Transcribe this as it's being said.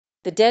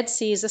The Dead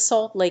Sea is a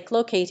salt lake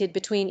located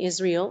between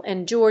Israel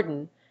and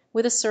Jordan,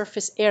 with a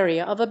surface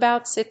area of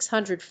about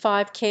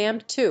 605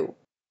 km².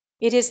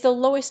 It is the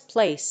lowest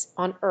place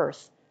on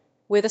earth,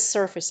 with a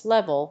surface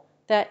level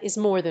that is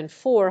more than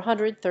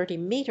 430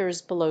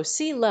 meters below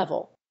sea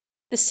level.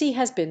 The sea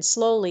has been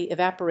slowly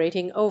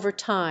evaporating over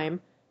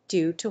time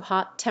due to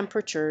hot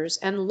temperatures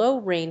and low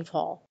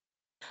rainfall.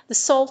 The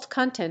salt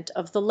content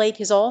of the lake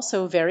is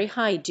also very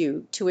high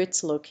due to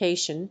its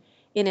location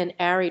in an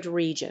arid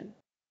region.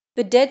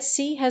 The Dead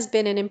Sea has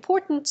been an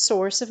important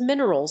source of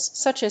minerals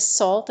such as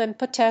salt and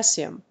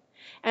potassium,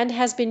 and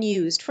has been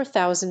used for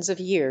thousands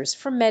of years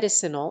for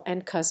medicinal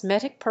and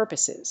cosmetic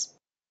purposes.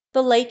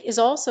 The lake is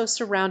also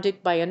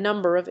surrounded by a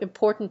number of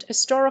important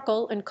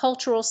historical and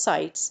cultural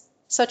sites,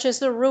 such as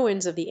the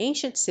ruins of the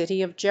ancient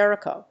city of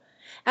Jericho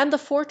and the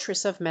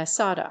fortress of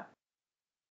Masada.